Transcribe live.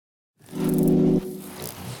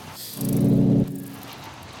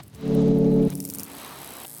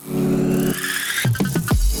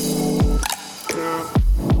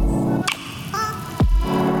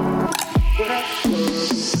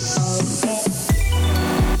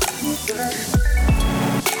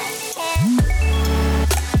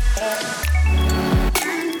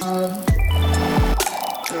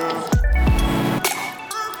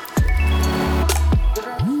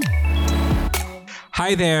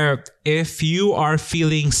Hi there. If you are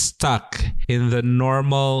feeling stuck in the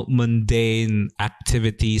normal, mundane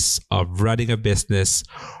activities of running a business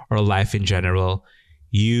or life in general,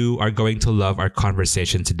 you are going to love our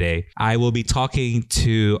conversation today. I will be talking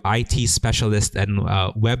to IT specialist and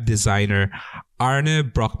web designer Arne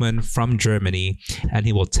Brockmann from Germany, and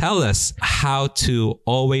he will tell us how to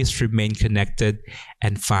always remain connected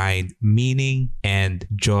and find meaning and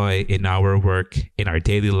joy in our work, in our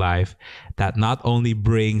daily life, that not only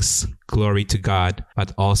brings glory to God,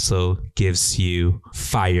 but also gives you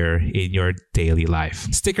fire in your daily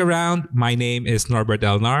life. Stick around. My name is Norbert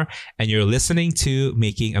Elnar, and you're listening to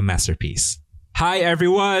Making a Masterpiece. Hi,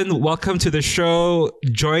 everyone. Welcome to the show.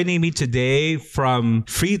 Joining me today from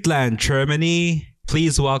Friedland, Germany,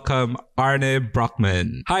 please welcome Arne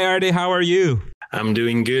Brockmann. Hi, Arne. How are you? I'm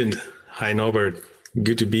doing good. Hi, Norbert.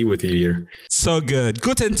 Good to be with you here. So good.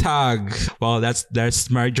 Guten Tag. Well, that's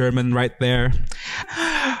my German right there.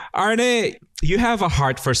 Arne, you have a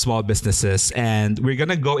heart for small businesses, and we're going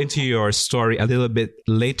to go into your story a little bit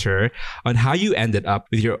later on how you ended up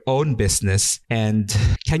with your own business. And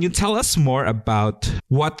can you tell us more about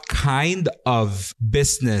what kind of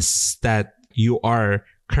business that you are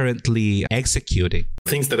currently executing?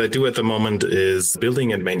 Things that I do at the moment is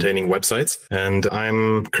building and maintaining websites. And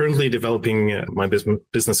I'm currently developing my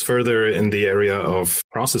business further in the area of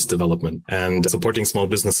process development and supporting small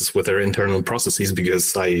businesses with their internal processes,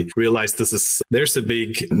 because I realize there's a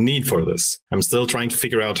big need for this. I'm still trying to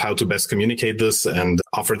figure out how to best communicate this and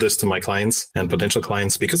offer this to my clients and potential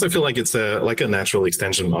clients, because I feel like it's a natural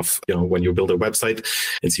extension of, when you build a website,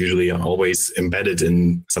 it's usually always embedded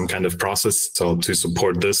in some kind of process. So to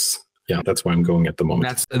support this, yeah, that's where I'm going at the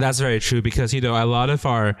moment. That's very true, because, a lot of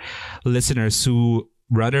our listeners who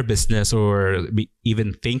run a business or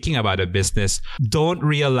even thinking about a business don't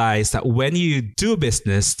realize that when you do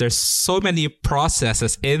business, there's so many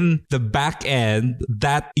processes in the back end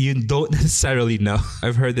that you don't necessarily know.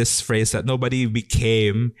 I've heard this phrase that nobody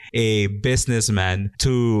became a businessman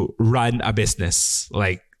to run a business,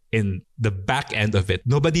 like in the back end of it.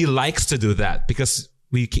 Nobody likes to do that, because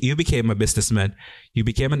you became a businessman, you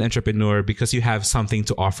became an entrepreneur because you have something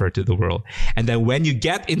to offer to the world. And then when you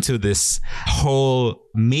get into this whole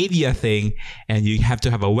media thing and you have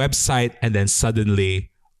to have a website, and then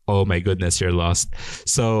suddenly, oh my goodness, you're lost.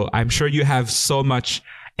 So I'm sure you have so much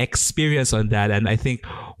experience on that. And I think,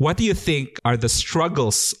 what do you think are the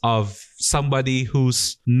struggles of somebody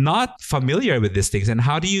who's not familiar with these things, and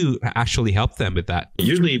how do you actually help them with that?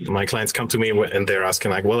 Usually my clients come to me and they're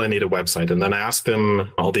asking like, well, I need a website. And then I ask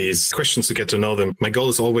them all these questions to get to know them. My goal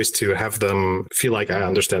is always to have them feel like I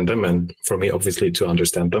understand them, and for me, obviously, to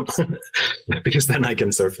understand them because then I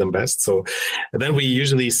can serve them best. So then we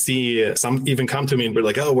usually see some even come to me and we're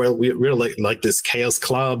like, oh, well, we're like this chaos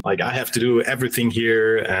club. Like, I have to do everything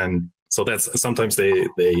here. And so that's sometimes they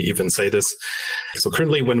even say this. So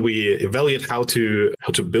currently, when we evaluate how to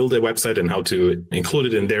build a website and how to include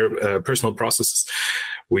it in their personal processes,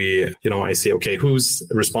 I see, okay, who's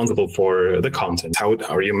responsible for the content? How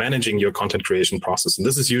are you managing your content creation process? And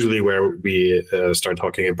this is usually where we start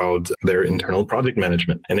talking about their internal project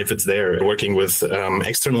management. And if it's there, working with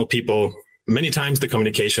external people, many times the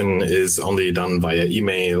communication is only done via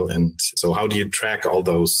email. And so how do you track all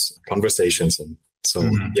those conversations? And so,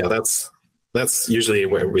 yeah, that's usually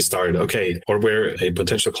where we start. Okay. Or where a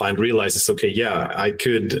potential client realizes, okay,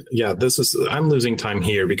 I'm losing time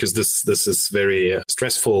here because this is very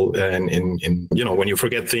stressful. And when you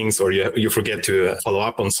forget things or you forget to follow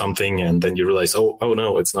up on something, and then you realize, oh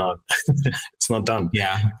no, it's not, it's not done.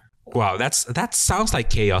 Yeah. Wow. That sounds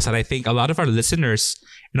like chaos. And I think a lot of our listeners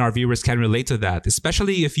and our viewers can relate to that,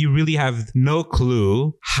 especially if you really have no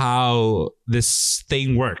clue how this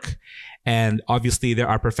thing works. And obviously, there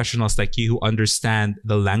are professionals like you who understand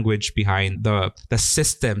the language behind the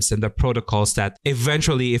systems and the protocols that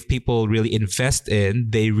eventually, if people really invest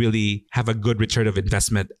in, they really have a good return of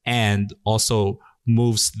investment and also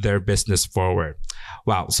moves their business forward.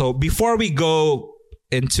 Wow. So before we go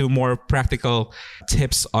into more practical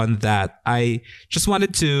tips on that, I just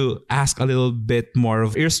wanted to ask a little bit more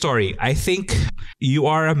of your story. I think you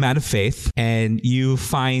are a man of faith and you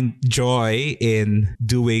find joy in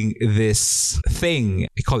doing this thing.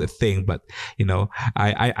 We call it thing, but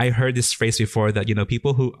I heard this phrase before that,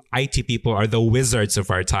 IT people are the wizards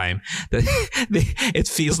of our time. It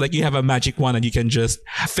feels like you have a magic wand and you can just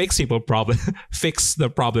fix the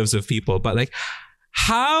problems of people. But like,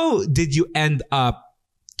 how did you end up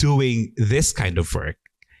doing this kind of work?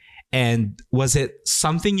 And was it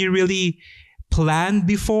something you really planned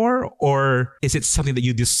before, or is it something that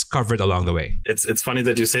you discovered along the way? It's funny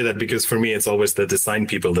that you say that, because for me, it's always the design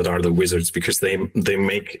people that are the wizards, because they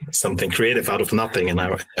make something creative out of nothing. And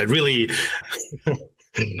I really,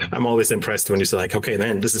 I'm always impressed when you say like, okay,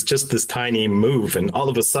 man, this is just this tiny move and all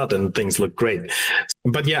of a sudden things look great.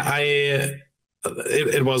 But yeah,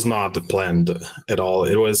 it was not planned at all.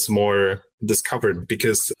 It was more discovered,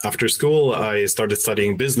 because after school, I started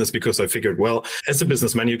studying business because I figured, well, as a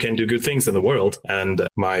businessman, you can do good things in the world. And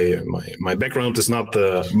my background is not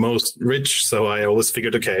the most rich. So I always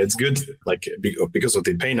figured, okay, it's good. Like, because of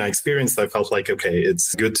the pain I experienced, I felt like, okay,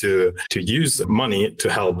 it's good to use money to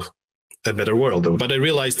help a better world. But I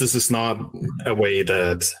realized this is not a way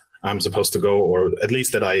that I'm supposed to go, or at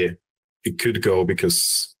least that I could go,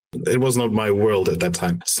 because it was not my world at that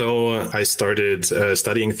time. So I started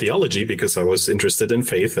studying theology because I was interested in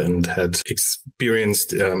faith and had experienced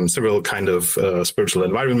several kind of spiritual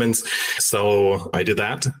environments. So I did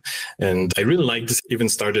that, and I really liked, even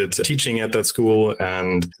started teaching at that school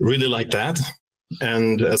and really liked that.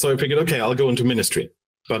 And so I figured, okay, I'll go into ministry.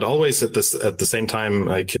 But always at the same time,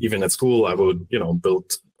 like even at school, I would,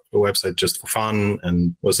 build a website just for fun,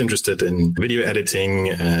 and was interested in video editing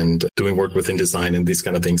and doing work within design and these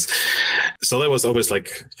kind of things. So that was always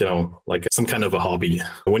like some kind of a hobby.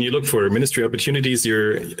 When you look for ministry opportunities,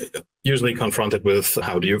 you're usually confronted with,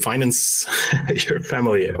 how do you finance your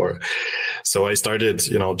family? So I started,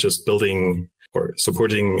 just building or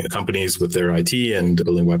supporting companies with their IT and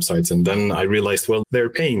building websites. And then I realized, well, they're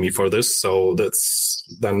paying me for this. So that's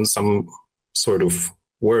then some sort of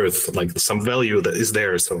worth, like some value that is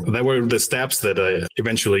there. So that were the steps that I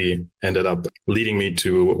eventually ended up leading me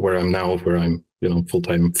to where I'm now, where I'm,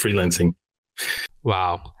 full-time freelancing.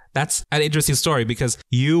 Wow. That's an interesting story, because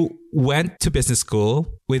you went to business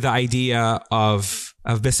school with the idea of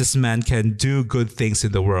a businessman can do good things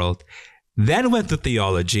in the world, then went to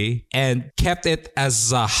theology and kept it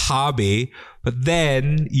as a hobby. But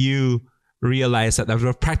then you realized that there was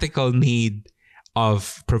a practical need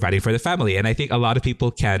of providing for the family. And I think a lot of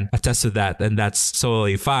people can attest to that, and that's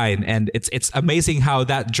totally fine. And it's amazing how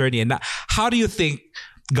that journey, and how do you think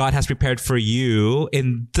God has prepared for you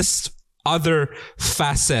in this other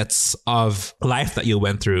facets of life that you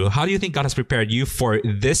went through? How do you think God has prepared you for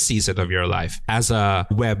this season of your life as a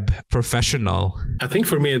web professional? I think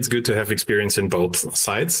for me, it's good to have experience in both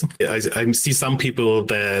sides. I see some people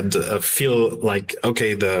that feel like,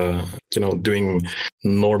 okay, doing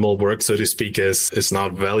normal work, so to speak, is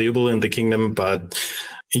not valuable in the kingdom, but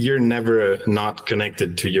you're never not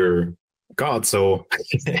connected to your God. So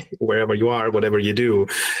wherever you are, whatever you do,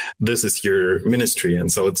 this is your ministry. And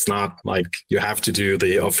so it's not like you have to do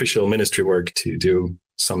the official ministry work to do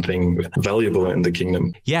something valuable in the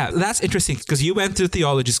kingdom. Yeah, that's interesting, because you went to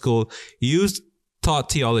theology school, you taught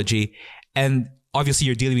theology, and obviously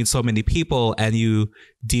you're dealing with so many people, and you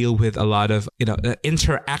deal with a lot of,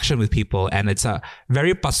 interaction with people. And it's a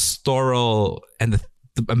very pastoral and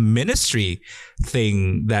a ministry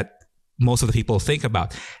thing that most of the people think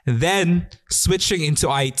about. Then switching into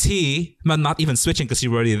IT, well, not even switching because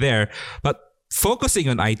you're already there, but focusing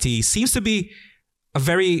on IT seems to be a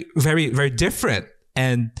very, very, very different.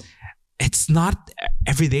 And it's not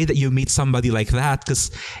every day that you meet somebody like that,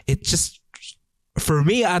 because it just, for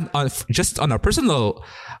me, just on a personal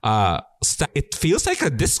it feels like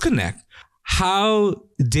a disconnect. How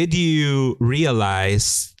did you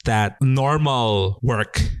realize that normal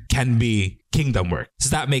work can be kingdom work?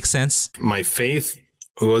 Does that make sense? My faith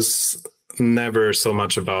was never so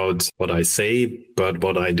much about what I say, but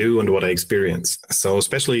what I do and what I experience. So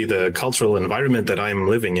especially the cultural environment that I'm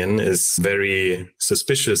living in is very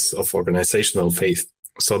suspicious of organizational faith.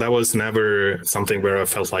 So that was never something where I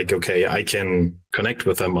felt like, okay, I can connect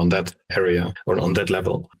with them on that area or on that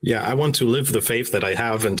level. Yeah, I want to live the faith that I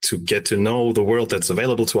have and to get to know the world that's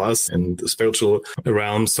available to us in the spiritual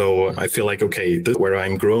realm. So I feel like, okay, this is where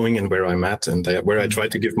I'm growing and where I'm at, and where I try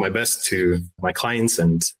to give my best to my clients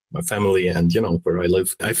and my family and, where I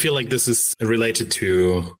live. I feel like this is related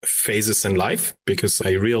to phases in life, because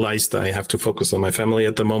I realized I have to focus on my family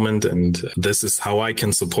at the moment, and this is how I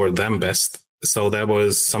can support them best. So that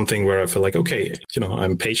was something where I feel like, okay,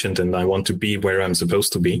 I'm patient and I want to be where I'm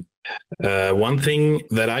supposed to be. One thing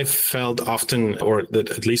that I felt often, or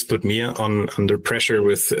that at least put me under pressure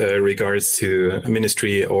with regards to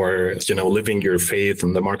ministry or, living your faith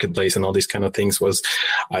in the marketplace and all these kind of things, was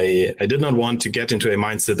I did not want to get into a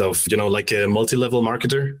mindset of, like a multi-level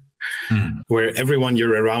marketer. Where everyone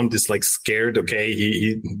you're around is like scared.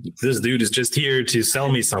 Okay, this dude is just here to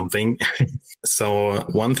sell me something. So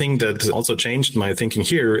one thing that also changed my thinking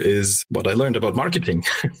here is what I learned about marketing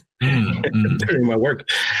during my work,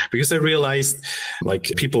 because I realized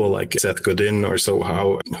like people like Seth Godin or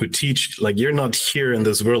so who teach, like, you're not here in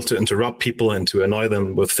this world to interrupt people and to annoy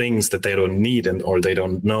them with things that they don't need or they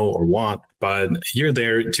don't know or want, but you're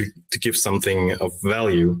there to give something of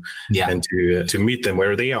value and to meet them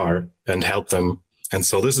where they are and help them. And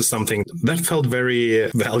so this is something that felt very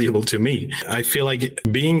valuable to me. I feel like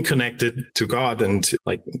being connected to God and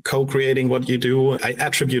like co-creating what you do, I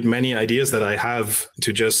attribute many ideas that I have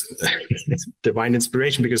to just divine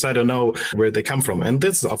inspiration, because I don't know where they come from. And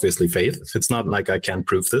this is obviously faith. It's not like I can't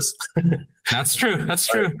prove this. That's true. That's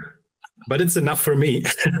true. But it's enough for me.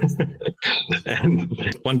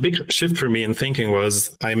 And one big shift for me in thinking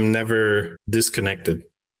was I'm never disconnected.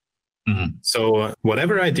 Mm-hmm. So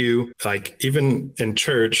whatever I do, like even in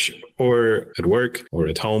church or at work or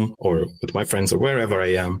at home or with my friends or wherever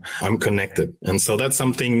I am, I'm connected. And so that's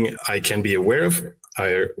something I can be aware of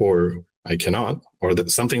or I cannot, or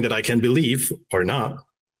that's something that I can believe or not.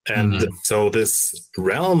 And so this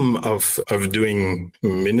realm of doing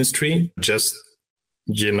ministry just,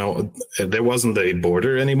 there wasn't a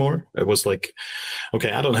border anymore. It was like,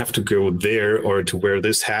 okay, I don't have to go there or to wear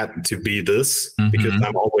this hat to be this, because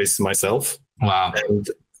I'm always myself. Wow.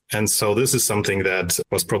 And so this is something that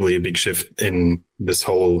was probably a big shift in this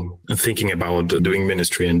whole thinking about doing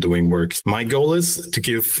ministry and doing work. My goal is to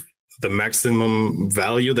give the maximum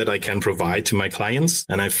value that I can provide to my clients.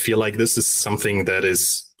 And I feel like this is something that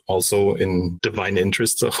is also in divine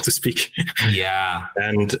interest, so to speak. Yeah.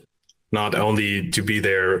 And not only to be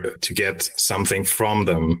there to get something from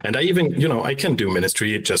them. And I even, I can do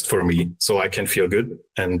ministry just for me, so I can feel good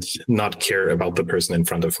and not care about the person in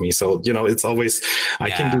front of me. So, it's always, I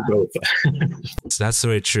can do both. That's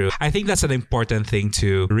very true. I think that's an important thing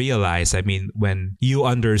to realize. I mean, when you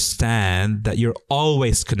understand that you're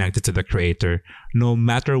always connected to the Creator, no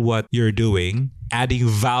matter what you're doing, adding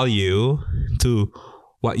value to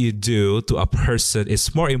what you do to a person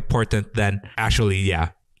is more important than actually,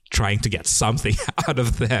 trying to get something out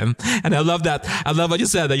of them. And I love that. I love what you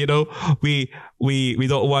said, that, we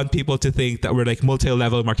don't want people to think that we're like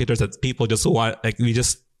multi-level marketers, that people just want,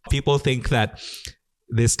 people think that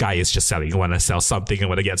this guy is just selling. I want to sell something. I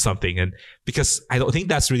want to get something. And because I don't think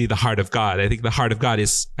that's really the heart of God. I think the heart of God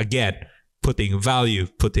is, again, putting value,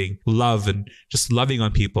 putting love, and just loving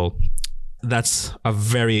on people. That's a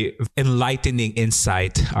very enlightening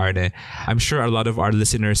insight, Arne. I'm sure a lot of our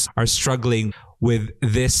listeners are struggling with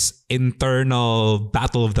this internal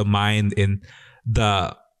battle of the mind in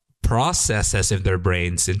the processes in their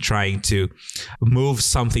brains in trying to move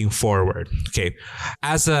something forward. Okay.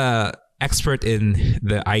 As a expert in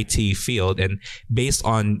the IT field, and based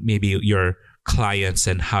on maybe your clients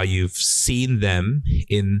and how you've seen them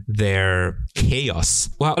in their chaos,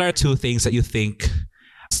 what are two things that you think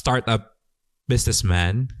startup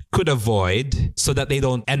businessman could avoid so that they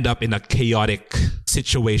don't end up in a chaotic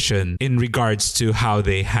situation in regards to how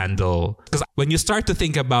they handle? Because when you start to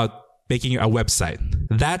think about making a website,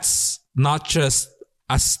 that's not just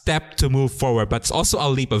a step to move forward, but it's also a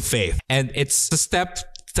leap of faith. And it's a step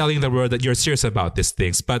telling the world that you're serious about these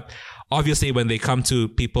things. But obviously when they come to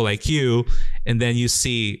people like you, and then you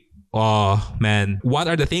see, oh man, what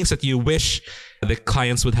are the things that you wish the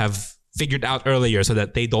clients would have figured out earlier so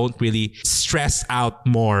that they don't really stress out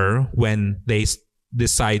more when they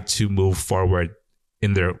decide to move forward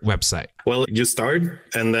in their website? Well, you start,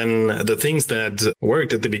 and then the things that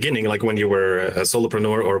worked at the beginning, like when you were a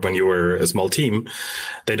solopreneur or when you were a small team,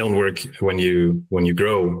 they don't work when you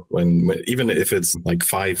grow. Even if it's like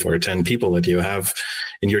 5 or 10 people that you have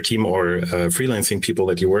in your team, or freelancing people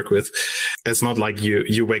that you work with, it's not like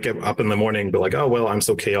you wake up in the morning and be like, oh well, I'm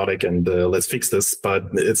so chaotic and let's fix this. But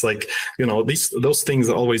it's like, those things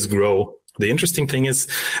always grow. The interesting thing is,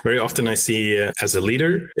 very often I see as a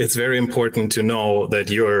leader, it's very important to know that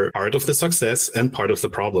you're part of the success and part of the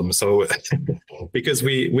problem. So because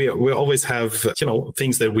we always have,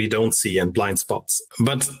 things that we don't see and blind spots,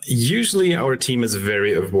 but usually our team is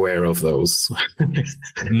very aware of those. So,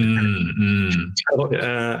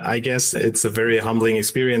 I guess it's a very humbling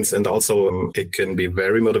experience. And also it can be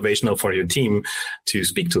very motivational for your team to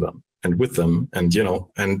speak to them and with them. And,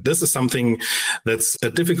 and this is something that's a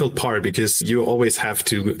difficult part, because you always have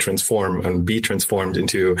to transform and be transformed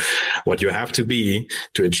into what you have to be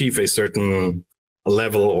to achieve a certain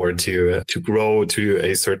level, or to grow to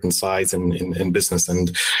a certain size in business.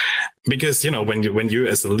 And because, when you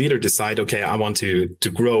as a leader decide, okay, I want to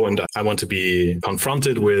grow and I want to be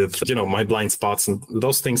confronted with, my blind spots, and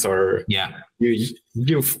those things are,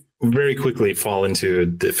 you very quickly fall into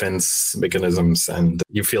defense mechanisms, and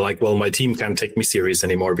you feel like, well, my team can't take me serious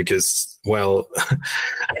anymore because, well,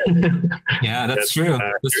 yeah, that's true.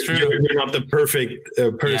 That's true. You're not the perfect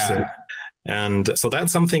person. Yeah. And so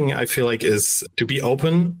that's something I feel like is to be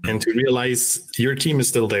open and to realize your team is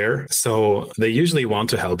still there. So they usually want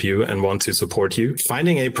to help you and want to support you.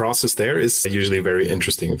 Finding a process there is usually very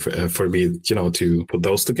interesting for me, to put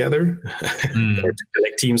those together or to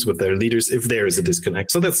connect teams with their leaders if there is a disconnect.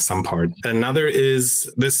 So that's some part. Another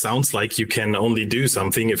is, this sounds like you can only do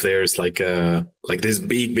something if there's like this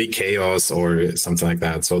big chaos or something like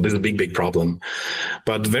that. So there's a big problem.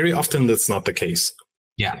 But very often that's not the case.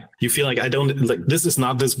 Yeah. You feel like this is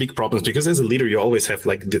not this big problem, because as a leader, you always have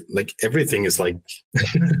like everything is like,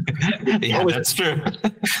 yeah, that's true.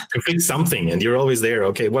 to fix something, and you're always there.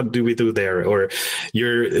 Okay, what do we do there? Or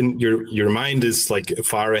your mind is like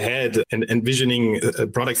far ahead and envisioning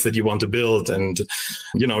products that you want to build. And,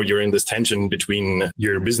 you're in this tension between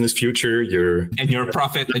your business future, your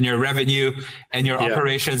profit and your revenue and your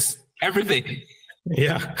operations, everything.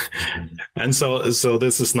 Yeah. And so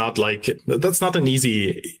this is not that's not an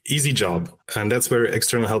easy job. And that's where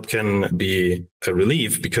external help can be a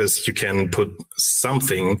relief, because you can put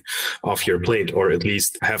something off your plate, or at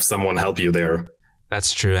least have someone help you there.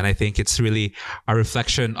 That's true. And I think it's really a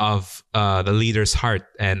reflection of the leader's heart.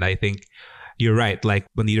 And I think you're right. Like,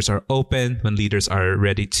 when leaders are open, when leaders are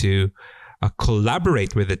ready to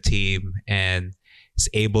collaborate with the team and is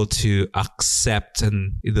able to accept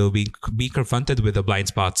and be confronted with the blind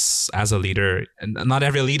spots as a leader. And not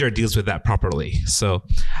every leader deals with that properly. So,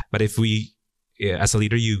 but if as a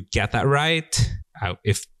leader, you get that right,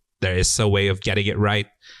 if there is a way of getting it right,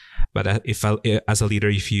 but as a leader,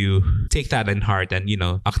 if you take that in heart and,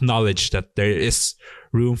 acknowledge that there is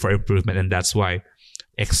room for improvement, and that's why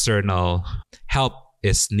external help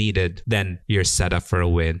is needed, then you're set up for a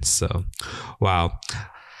win. So, wow.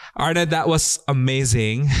 Arne, that was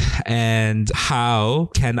amazing. And how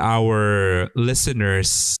can our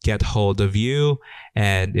listeners get hold of you?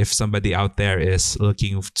 And if somebody out there is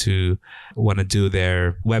looking to want to do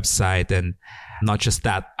their website, and not just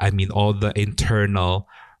that, I mean, all the internal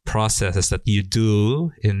processes that you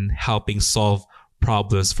do in helping solve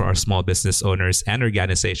problems for our small business owners and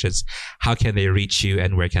organizations, how can they reach you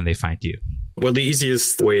and where can they find you? Well, the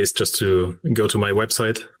easiest way is just to go to my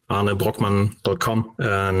website, arnebrockmann.com,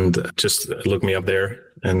 and just look me up there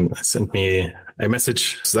and send me a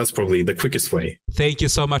message. So that's probably the quickest way. Thank you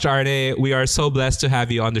so much, Arne. We are so blessed to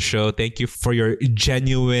have you on the show. Thank you for your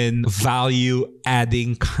genuine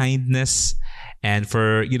value-adding kindness, and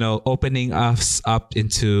for, opening us up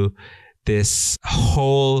into this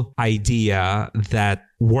whole idea that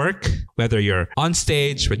work, whether you're on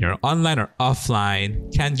stage, when you're online or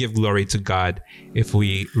offline, can give glory to God if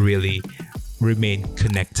we really remain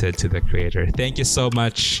connected to the Creator. Thank you so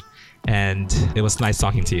much. And it was nice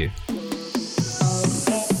talking to you.